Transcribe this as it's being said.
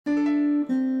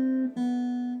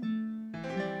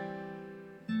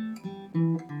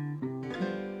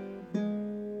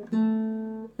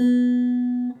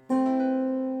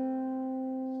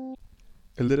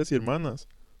líderes y hermanas.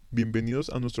 Bienvenidos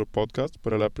a nuestro podcast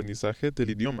para el aprendizaje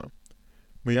del idioma.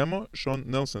 Me llamo Sean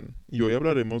Nelson y hoy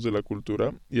hablaremos de la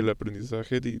cultura y el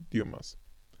aprendizaje de idiomas.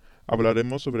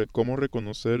 Hablaremos sobre cómo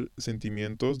reconocer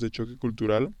sentimientos de choque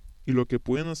cultural y lo que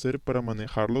pueden hacer para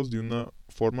manejarlos de una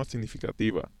forma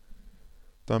significativa.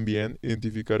 También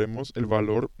identificaremos el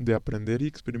valor de aprender y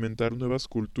experimentar nuevas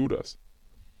culturas.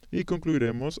 Y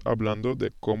concluiremos hablando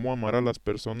de cómo amar a las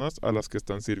personas a las que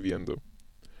están sirviendo.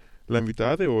 La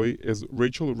invitada de hoy es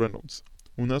Rachel Reynolds,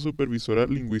 una supervisora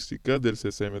lingüística del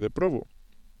CCM de Provo.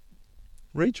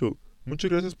 Rachel, muchas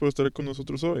gracias por estar con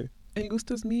nosotros hoy. El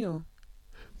gusto es mío.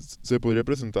 ¿Se podría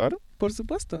presentar? Por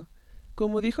supuesto.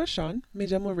 Como dijo Sean, me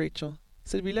llamo Rachel.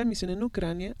 Serví la misión en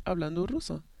Ucrania hablando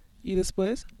ruso. Y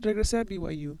después regresé a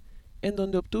BYU, en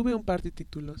donde obtuve un par de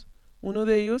títulos. Uno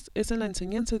de ellos es en la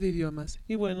enseñanza de idiomas.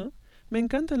 Y bueno, me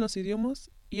encantan los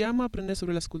idiomas y amo aprender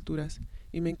sobre las culturas.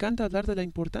 Y me encanta hablar de la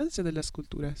importancia de las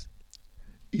culturas.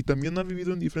 Y también ha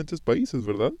vivido en diferentes países,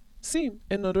 ¿verdad? Sí,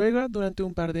 en Noruega durante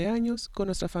un par de años con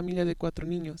nuestra familia de 4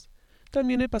 niños.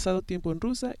 También he pasado tiempo en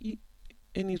Rusia y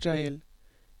en Israel.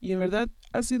 Y en verdad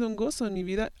ha sido un gozo en mi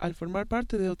vida al formar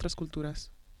parte de otras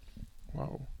culturas.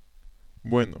 Wow.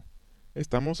 Bueno,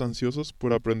 estamos ansiosos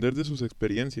por aprender de sus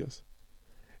experiencias.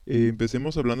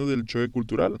 Empecemos hablando del choque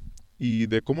cultural y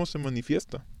de cómo se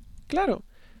manifiesta. Claro,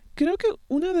 creo que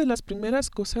una de las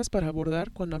primeras cosas para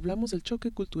abordar cuando hablamos del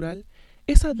choque cultural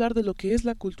es hablar de lo que es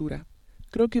la cultura.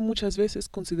 Creo que muchas veces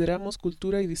consideramos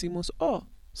cultura y decimos, oh,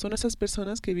 son esas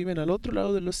personas que viven al otro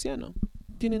lado del océano,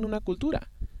 tienen una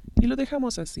cultura, y lo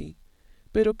dejamos así.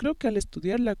 Pero creo que al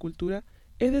estudiar la cultura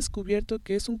he descubierto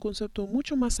que es un concepto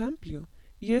mucho más amplio,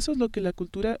 y eso es lo que la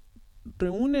cultura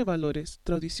reúne valores,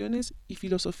 tradiciones y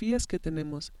filosofías que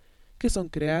tenemos, que son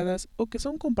creadas o que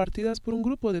son compartidas por un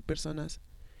grupo de personas.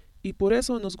 Y por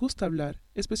eso nos gusta hablar,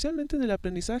 especialmente en el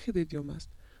aprendizaje de idiomas.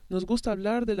 Nos gusta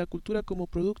hablar de la cultura como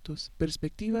productos,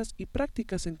 perspectivas y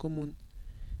prácticas en común.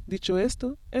 Dicho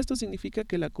esto significa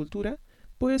que la cultura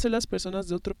puede ser las personas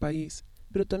de otro país,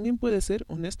 pero también puede ser,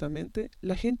 honestamente,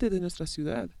 la gente de nuestra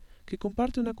ciudad, que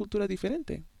comparte una cultura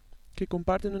diferente, que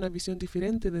comparten una visión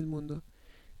diferente del mundo.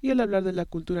 Y al hablar de la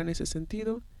cultura en ese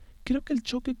sentido, creo que el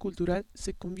choque cultural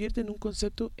se convierte en un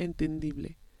concepto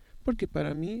entendible, porque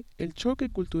para mí el choque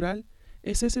cultural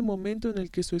es ese momento en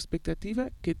el que su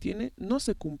expectativa que tiene no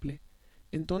se cumple.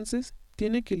 Entonces,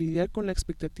 tiene que lidiar con la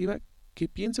expectativa que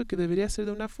pienso que debería ser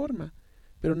de una forma,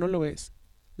 pero no lo es.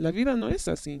 La vida no es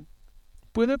así.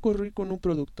 Puede ocurrir con un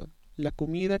producto. La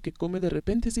comida que come de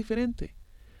repente es diferente.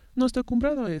 No estoy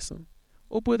acostumbrado a eso.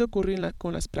 O puede ocurrir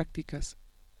con las prácticas.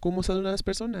 ¿Cómo saludan las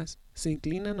personas? ¿Se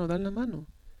inclinan o dan la mano?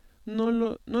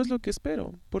 No es lo que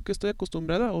espero, porque estoy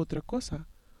acostumbrado a otra cosa.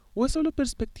 O es solo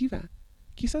perspectiva.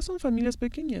 Quizás son familias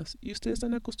pequeñas y ustedes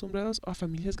están acostumbrados a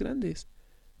familias grandes.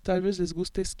 Tal vez les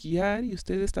guste esquiar y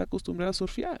usted está acostumbrado a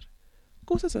surfear.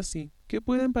 Cosas así, que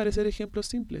pueden parecer ejemplos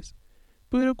simples.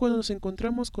 Pero cuando nos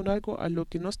encontramos con algo a lo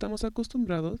que no estamos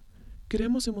acostumbrados,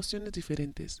 creamos emociones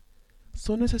diferentes.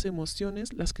 Son esas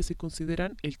emociones las que se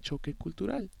consideran el choque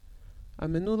cultural. A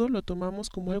menudo lo tomamos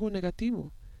como algo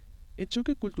negativo. El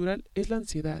choque cultural es la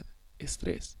ansiedad,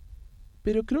 estrés.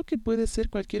 Pero creo que puede ser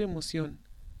cualquier emoción.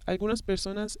 Algunas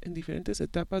personas en diferentes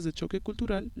etapas de choque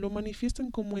cultural lo manifiestan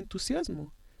como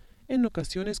entusiasmo. En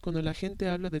ocasiones, cuando la gente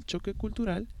habla del choque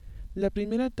cultural, la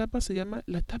primera etapa se llama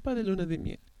la etapa de luna de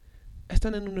miel.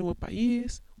 Están en un nuevo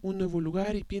país, un nuevo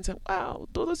lugar y piensan, ¡wow!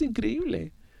 Todo es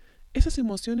increíble. Esas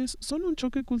emociones son un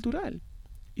choque cultural.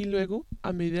 Y luego,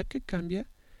 a medida que cambia,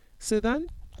 se dan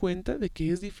cuenta de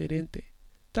que es diferente.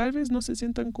 Tal vez no se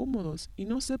sientan cómodos y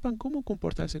no sepan cómo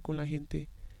comportarse con la gente.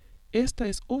 Esta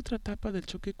es otra etapa del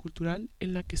choque cultural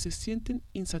en la que se sienten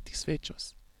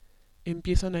insatisfechos.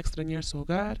 Empiezan a extrañar su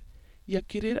hogar y a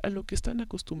querer a lo que están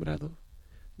acostumbrados.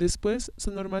 Después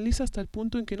se normaliza hasta el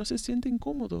punto en que no se siente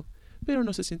incómodo, pero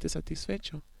no se siente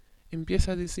satisfecho.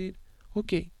 Empieza a decir,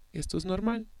 ok, esto es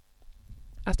normal.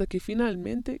 Hasta que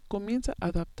finalmente comienza a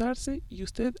adaptarse y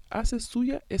usted hace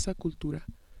suya esa cultura.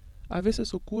 A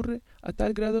veces ocurre a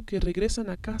tal grado que regresan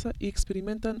a casa y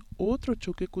experimentan otro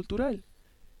choque cultural.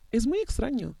 Es muy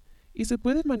extraño y se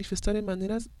puede manifestar en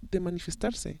maneras de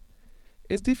manifestarse.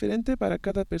 Es diferente para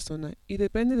cada persona y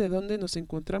depende de dónde nos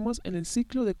encontramos en el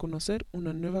ciclo de conocer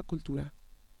una nueva cultura.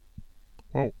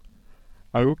 Wow.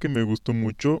 Algo que me gustó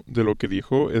mucho de lo que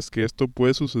dijo es que esto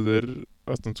puede suceder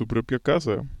hasta en su propia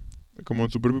casa, como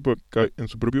en su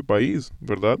propio país,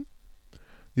 ¿verdad?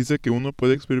 Dice que uno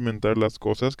puede experimentar las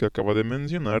cosas que acaba de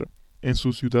mencionar en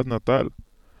su ciudad natal,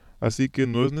 así que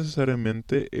no es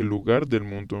necesariamente el lugar del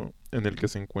mundo en el que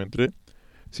se encuentre,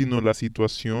 sino la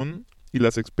situación y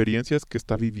las experiencias que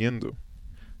está viviendo.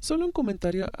 Solo un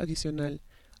comentario adicional.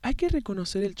 Hay que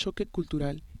reconocer el choque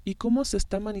cultural y cómo se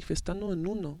está manifestando en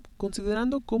uno,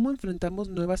 considerando cómo enfrentamos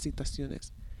nuevas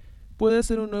situaciones. Puede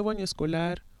ser un nuevo año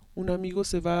escolar, un amigo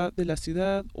se va de la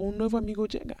ciudad o un nuevo amigo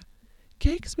llega.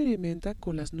 ¿Qué experimenta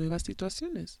con las nuevas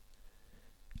situaciones?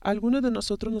 Algunos de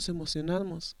nosotros nos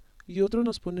emocionamos y otros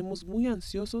nos ponemos muy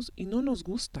ansiosos y no nos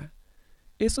gusta.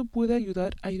 Eso puede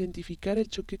ayudar a identificar el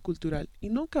choque cultural y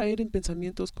no caer en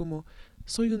pensamientos como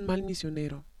soy un mal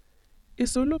misionero.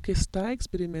 Es solo que está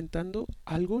experimentando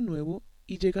algo nuevo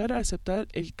y llegar a aceptar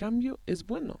el cambio es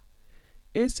bueno.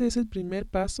 Ese es el primer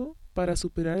paso para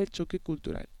superar el choque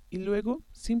cultural y luego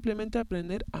simplemente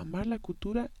aprender a amar la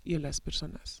cultura y a las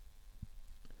personas.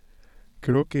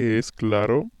 Creo que es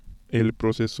claro el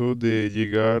proceso de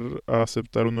llegar a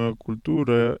aceptar una nueva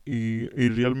cultura y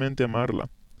realmente amarla.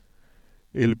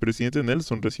 El presidente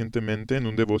Nelson recientemente en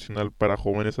un devocional para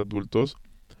jóvenes adultos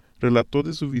relató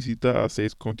de su visita a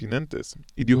 6 continentes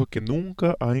y dijo que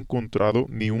nunca ha encontrado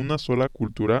ni una sola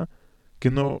cultura que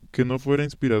no fuera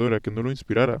inspiradora, que no lo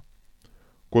inspirara.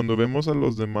 Cuando vemos a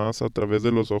los demás a través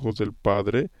de los ojos del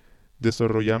Padre,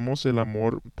 desarrollamos el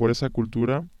amor por esa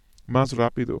cultura más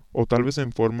rápido o tal vez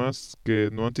en formas que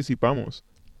no anticipamos.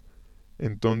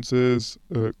 Entonces,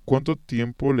 ¿cuánto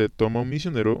tiempo le toma a un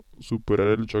misionero superar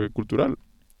el choque cultural?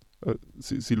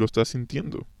 Si lo está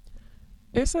sintiendo.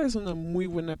 Esa es una muy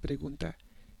buena pregunta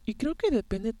y creo que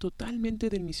depende totalmente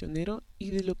del misionero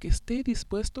y de lo que esté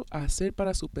dispuesto a hacer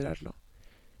para superarlo.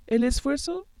 El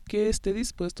esfuerzo que esté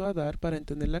dispuesto a dar para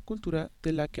entender la cultura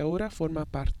de la que ahora forma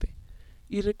parte.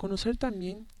 Y reconocer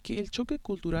también que el choque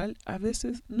cultural a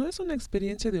veces no es una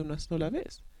experiencia de una sola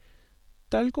vez,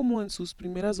 tal como en sus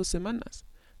primeras 2 semanas.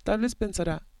 Tal vez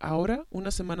pensará, ahora,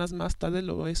 unas semanas más tarde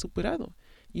lo he superado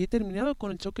y he terminado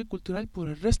con el choque cultural por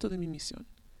el resto de mi misión.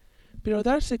 Pero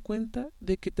darse cuenta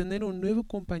de que tener un nuevo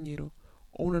compañero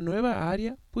o una nueva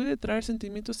área puede traer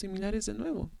sentimientos similares de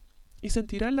nuevo y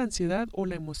sentirá la ansiedad o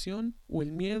la emoción o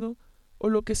el miedo o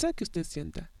lo que sea que usted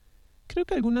sienta. Creo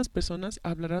que algunas personas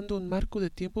hablarán de un marco de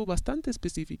tiempo bastante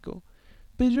específico,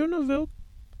 pero yo no veo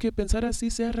que pensar así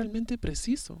sea realmente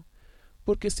preciso,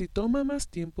 porque si toma más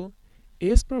tiempo,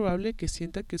 es probable que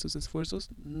sienta que sus esfuerzos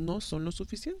no son lo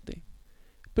suficiente.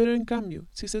 Pero en cambio,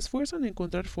 si se esfuerzan en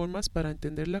encontrar formas para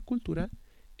entender la cultura,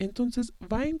 entonces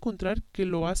va a encontrar que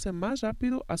lo hace más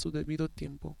rápido a su debido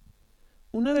tiempo.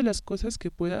 Una de las cosas que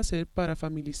puede hacer para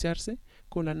familiarizarse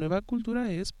con la nueva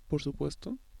cultura es, por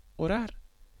supuesto, orar.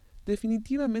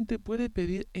 Definitivamente puede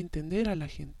pedir entender a la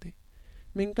gente.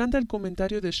 Me encanta el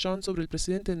comentario de Sean sobre el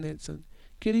presidente Nelson,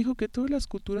 que dijo que todas las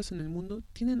culturas en el mundo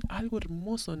tienen algo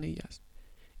hermoso en ellas.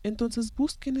 Entonces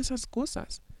busquen esas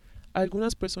cosas.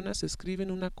 Algunas personas escriben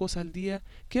una cosa al día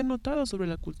que han notado sobre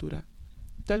la cultura.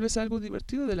 Tal vez algo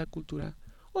divertido de la cultura,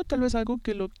 o tal vez algo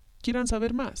que lo quieran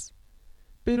saber más.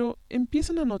 Pero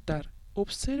empiecen a notar,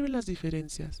 observen las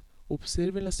diferencias,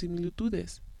 observen las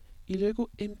similitudes, y luego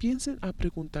empiecen a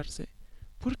preguntarse,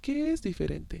 ¿por qué es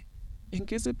diferente? ¿En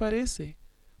qué se parece?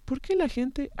 ¿Por qué la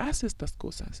gente hace estas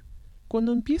cosas?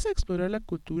 Cuando empiece a explorar la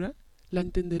cultura, la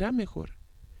entenderá mejor.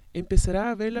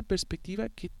 Empezará a ver la perspectiva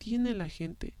que tiene la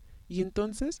gente y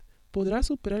entonces podrá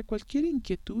superar cualquier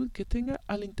inquietud que tenga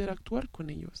al interactuar con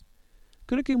ellos.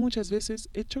 Creo que muchas veces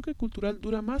el choque cultural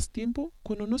dura más tiempo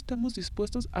cuando no estamos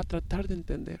dispuestos a tratar de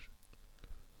entender.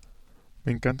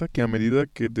 Me encanta que a medida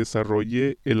que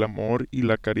desarrolle el amor y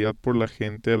la caridad por la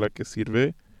gente a la que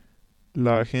sirve,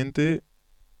 la gente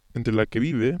entre la que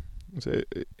vive, o sea,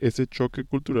 ese choque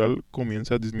cultural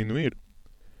comienza a disminuir.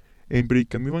 En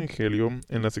Predicando Evangelio,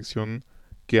 en la sección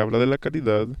que habla de la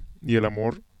caridad y el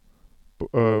amor,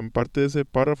 parte de ese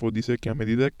párrafo dice que a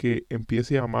medida que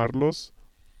empiece a amarlos,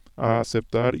 a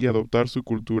aceptar y adoptar su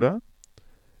cultura,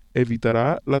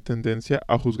 evitará la tendencia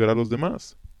a juzgar a los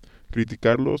demás,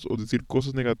 criticarlos o decir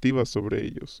cosas negativas sobre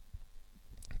ellos,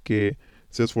 que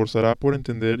se esforzará por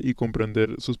entender y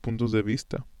comprender sus puntos de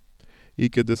vista y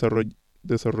que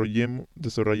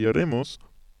desarrollaremos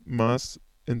más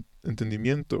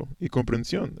entendimiento y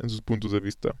comprensión en sus puntos de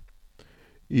vista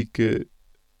y que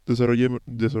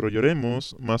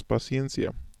desarrollaremos más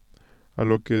paciencia, a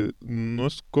lo que no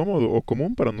es cómodo o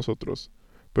común para nosotros,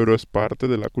 pero es parte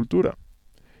de la cultura.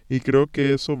 Y creo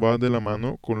que eso va de la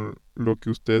mano con lo que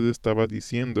usted estaba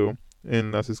diciendo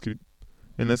en las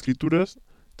escrituras.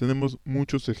 Tenemos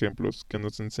muchos ejemplos que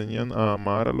nos enseñan a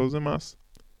amar a los demás,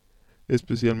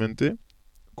 especialmente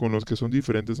con los que son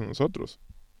diferentes a nosotros.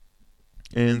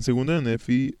 En 2 de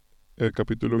Nefi, el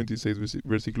capítulo 26,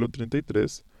 versículo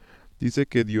 33, dice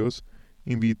que Dios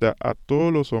invita a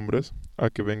todos los hombres a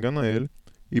que vengan a Él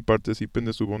y participen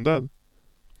de su bondad,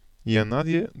 y a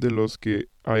nadie de los que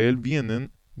a Él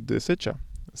vienen desecha.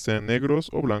 sean negros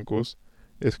o blancos,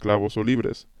 esclavos o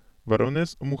libres,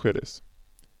 varones o mujeres.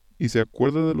 Y se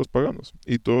acuerda de los paganos,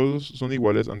 y todos son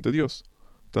iguales ante Dios,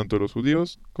 tanto los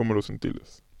judíos como los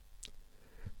gentiles.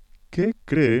 ¿Qué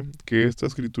cree que esta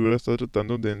escritura está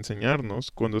tratando de enseñarnos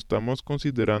cuando estamos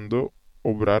considerando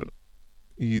obrar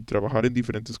y trabajar en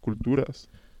diferentes culturas?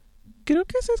 Creo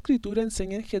que esa escritura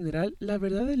enseña en general la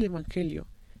verdad del Evangelio,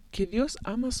 que Dios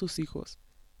ama a sus hijos.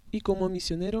 Y como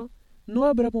misionero, no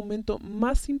habrá momento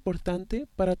más importante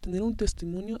para tener un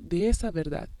testimonio de esa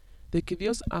verdad, de que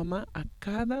Dios ama a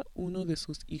cada uno de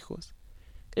sus hijos.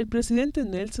 El presidente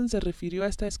Nelson se refirió a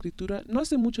esta escritura no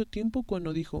hace mucho tiempo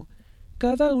cuando dijo: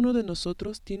 cada uno de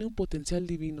nosotros tiene un potencial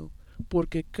divino,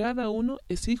 porque cada uno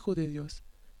es hijo de Dios.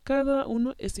 Cada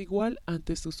uno es igual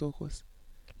ante sus ojos.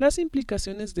 Las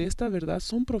implicaciones de esta verdad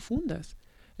son profundas.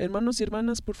 Hermanos y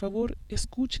hermanas, por favor,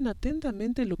 escuchen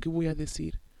atentamente lo que voy a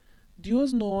decir.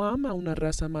 Dios no ama a una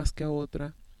raza más que a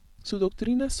otra. Su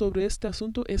doctrina sobre este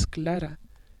asunto es clara.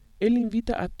 Él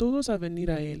invita a todos a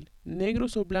venir a Él,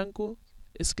 negros o blancos,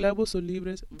 esclavos o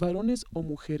libres, varones o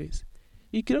mujeres.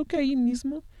 Y creo que ahí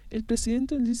mismo el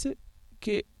presidente dice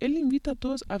que Él invita a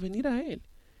todos a venir a Él.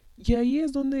 Y ahí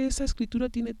es donde esa escritura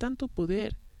tiene tanto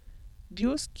poder.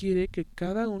 Dios quiere que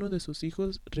cada uno de sus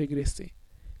hijos regrese.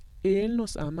 Él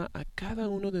nos ama a cada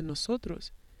uno de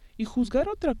nosotros. Y juzgar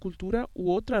otra cultura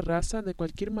u otra raza de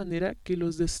cualquier manera que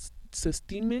los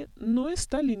desestime no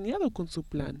está alineado con su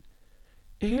plan.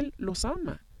 Él los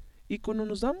ama. Y cuando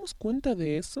nos damos cuenta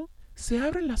de eso, se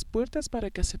abren las puertas para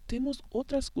que aceptemos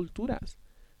otras culturas.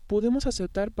 Podemos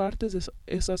aceptar partes de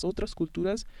esas otras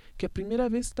culturas que a primera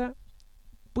vista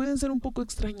pueden ser un poco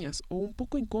extrañas o un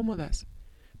poco incómodas,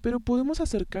 pero podemos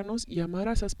acercarnos y amar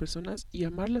a esas personas y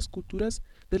amar las culturas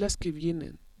de las que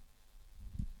vienen.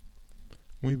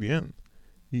 Muy bien.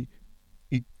 ¿Y,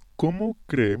 y cómo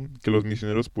cree que los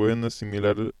misioneros pueden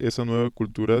asimilar esa nueva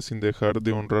cultura sin dejar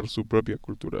de honrar su propia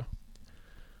cultura?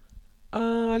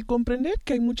 Al comprender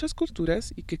que hay muchas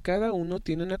culturas y que cada uno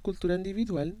tiene una cultura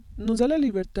individual, nos da la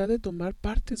libertad de tomar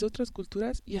partes de otras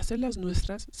culturas y hacerlas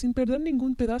nuestras sin perder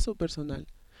ningún pedazo personal.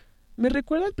 Me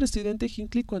recuerda al presidente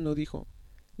Hinckley cuando dijo: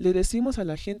 le decimos a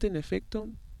la gente en efecto,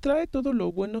 trae todo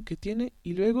lo bueno que tiene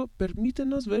y luego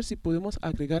permítenos ver si podemos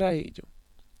agregar a ello.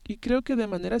 Y creo que de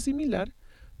manera similar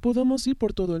podemos ir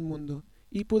por todo el mundo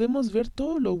y podemos ver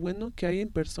todo lo bueno que hay en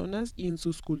personas y en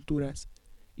sus culturas.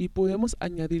 Y podemos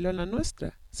añadirlo a la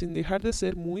nuestra, sin dejar de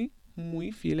ser muy,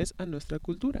 muy fieles a nuestra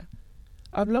cultura.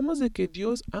 Hablamos de que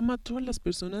Dios ama a todas las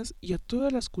personas y a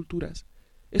todas las culturas.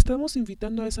 Estamos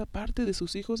invitando a esa parte de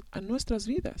sus hijos a nuestras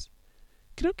vidas.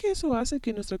 Creo que eso hace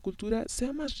que nuestra cultura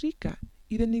sea más rica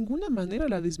y de ninguna manera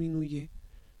la disminuye.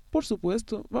 Por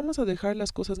supuesto, vamos a dejar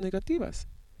las cosas negativas.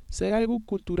 Si hay algo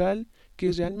cultural que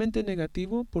es realmente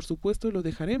negativo, por supuesto lo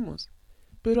dejaremos.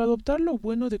 Pero adoptar lo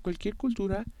bueno de cualquier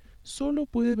cultura solo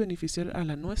puede beneficiar a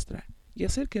la nuestra y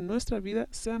hacer que nuestra vida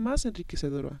sea más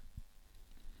enriquecedora.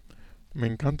 Me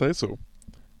encanta eso,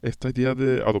 esta idea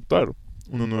de adoptar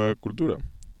una nueva cultura,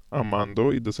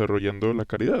 amando y desarrollando la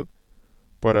caridad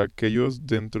para aquellos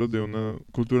dentro de una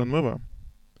cultura nueva.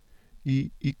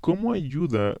 ¿Y cómo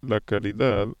ayuda la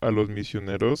caridad a los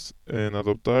misioneros en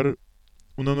adoptar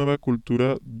una nueva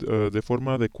cultura de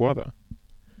forma adecuada?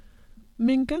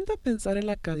 Me encanta pensar en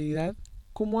la caridad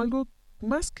como algo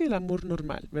más que el amor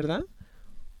normal, ¿verdad?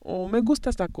 O me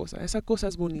gusta esa cosa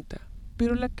es bonita.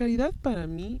 Pero la caridad para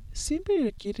mí siempre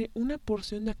requiere una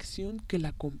porción de acción que la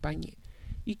acompañe.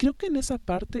 Y creo que en esa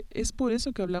parte es por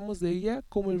eso que hablamos de ella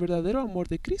como el verdadero amor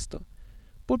de Cristo.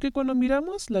 Porque cuando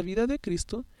miramos la vida de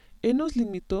Cristo, Él nos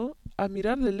limitó a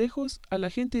mirar de lejos a la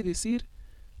gente y decir: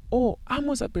 oh,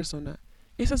 amo a esa persona,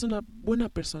 esa es una buena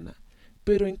persona.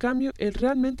 Pero en cambio, Él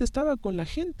realmente estaba con la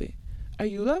gente,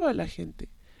 ayudaba a la gente,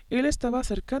 Él estaba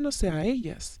acercándose a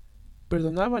ellas,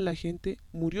 perdonaba a la gente,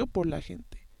 murió por la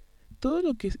gente. Todo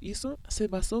lo que hizo se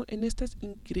basó en estas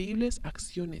increíbles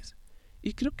acciones.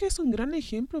 Y creo que es un gran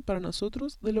ejemplo para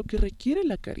nosotros de lo que requiere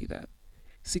la caridad.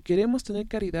 Si queremos tener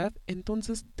caridad,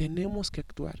 entonces tenemos que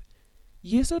actuar.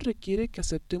 Y eso requiere que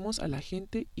aceptemos a la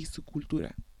gente y su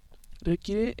cultura.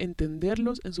 Requiere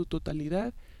entenderlos en su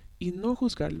totalidad y no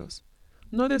juzgarlos.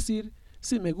 No decir: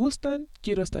 si me gustan,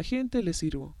 quiero a esta gente, les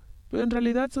sirvo. Pero en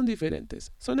realidad son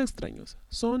diferentes, son extraños,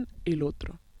 son el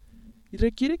otro. Y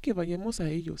requiere que vayamos a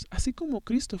ellos, así como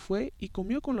Cristo fue y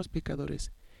comió con los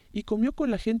pecadores, y comió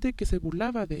con la gente que se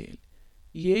burlaba de él.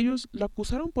 Y ellos lo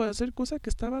acusaron por hacer cosas que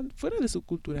estaban fuera de su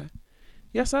cultura.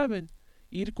 Ya saben,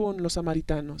 ir con los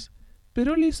samaritanos.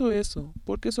 Pero él hizo eso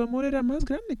porque su amor era más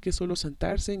grande que solo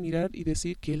sentarse, mirar y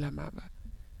decir que él amaba.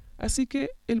 Así que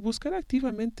el buscar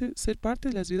activamente ser parte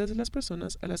de las vidas de las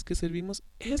personas a las que servimos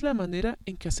es la manera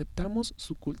en que aceptamos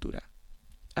su cultura.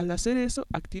 Al hacer eso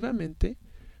activamente,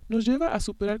 nos lleva a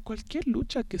superar cualquier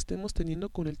lucha que estemos teniendo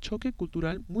con el choque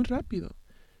cultural muy rápido,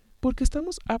 porque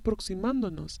estamos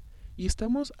aproximándonos y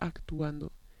estamos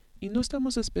actuando, y no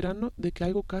estamos esperando de que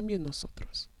algo cambie en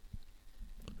nosotros.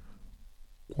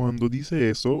 Cuando dice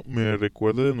eso, me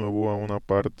recuerda de nuevo a una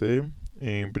parte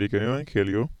en Pequeño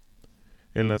Evangelio,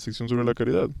 en la sección sobre la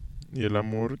caridad y el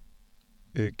amor,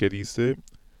 que dice,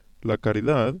 la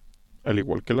caridad, al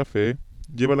igual que la fe,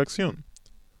 lleva a la acción.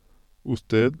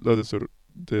 Usted la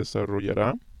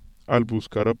desarrollará al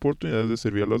buscar oportunidades de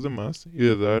servir a los demás y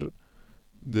de dar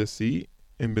de sí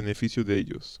en beneficio de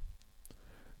ellos.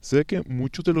 Sé que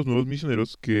muchos de los nuevos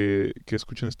misioneros que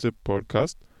escuchan este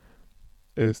podcast,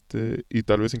 y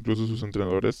tal vez incluso sus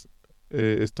entrenadores,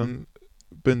 están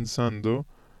pensando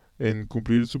en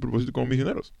cumplir su propósito como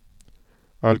misioneros.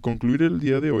 Al concluir el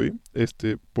día de hoy,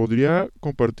 podría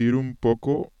compartir un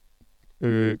poco,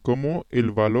 cómo el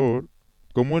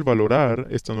valorar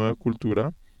esta nueva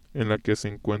cultura en la que se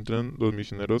encuentran los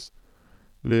misioneros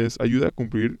les ayuda a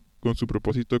cumplir con su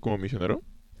propósito como misionero.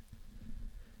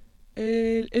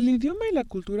 El idioma y la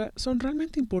cultura son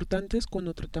realmente importantes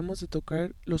cuando tratamos de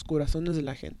tocar los corazones de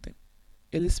la gente.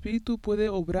 El espíritu puede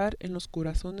obrar en los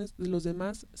corazones de los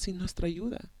demás sin nuestra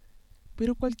ayuda,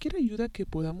 pero cualquier ayuda que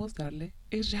podamos darle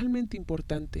es realmente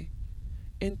importante.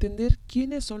 Entender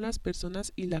quiénes son las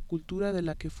personas y la cultura de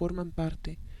la que forman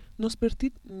parte nos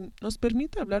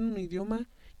permite hablar un idioma,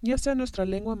 ya sea nuestra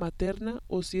lengua materna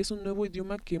o si es un nuevo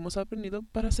idioma que hemos aprendido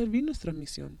para servir nuestra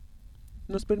misión.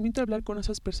 Nos permite hablar con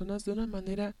esas personas de una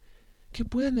manera que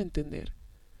puedan entender.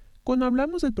 Cuando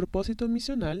hablamos del propósito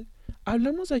misional,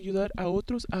 hablamos de ayudar a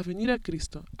otros a venir a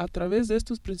Cristo a través de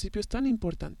estos principios tan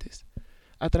importantes,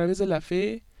 a través de la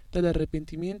fe, del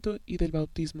arrepentimiento y del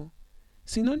bautismo.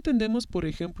 Si no entendemos, por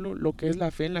ejemplo, lo que es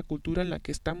la fe en la cultura en la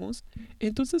que estamos,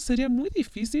 entonces sería muy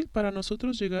difícil para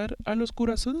nosotros llegar a los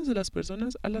corazones de las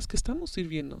personas a las que estamos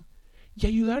sirviendo y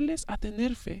ayudarles a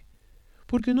tener fe,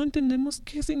 porque no entendemos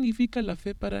qué significa la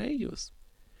fe para ellos.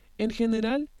 En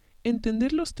general,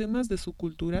 entender los temas de su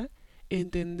cultura,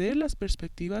 entender las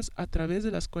perspectivas a través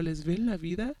de las cuales ven la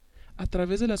vida, a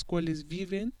través de las cuales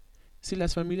viven, si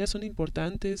las familias son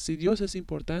importantes, si Dios es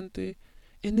importante,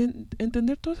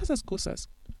 entender todas esas cosas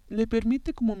le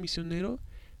permite como misionero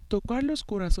tocar los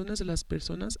corazones de las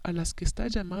personas a las que está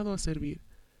llamado a servir.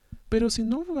 Pero si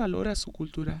no valora su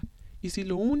cultura y si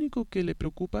lo único que le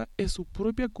preocupa es su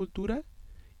propia cultura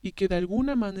y que de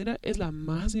alguna manera es la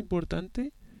más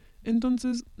importante,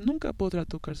 entonces nunca podrá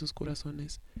tocar sus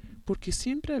corazones, porque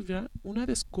siempre habrá una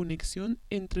desconexión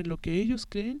entre lo que ellos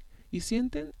creen y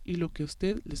sienten y lo que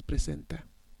usted les presenta.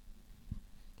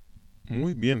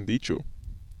 Muy bien dicho.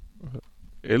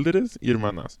 Élderes y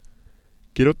hermanas,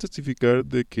 quiero testificar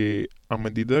de que a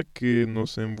medida que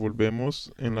nos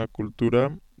envolvemos en la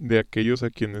cultura de aquellos a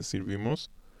quienes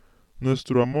servimos,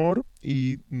 nuestro amor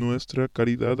y nuestra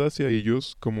caridad hacia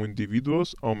ellos como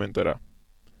individuos aumentará.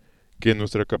 Que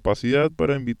nuestra capacidad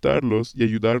para invitarlos y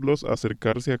ayudarlos a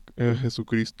acercarse a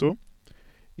Jesucristo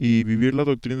y vivir la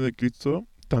doctrina de Cristo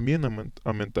también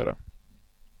aumentará.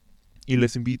 Y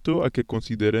les invito a que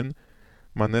consideren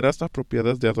maneras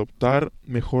apropiadas de adoptar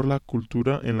mejor la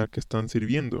cultura en la que están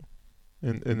sirviendo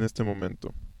en este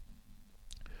momento.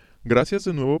 Gracias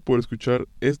de nuevo por escuchar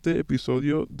este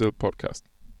episodio del podcast.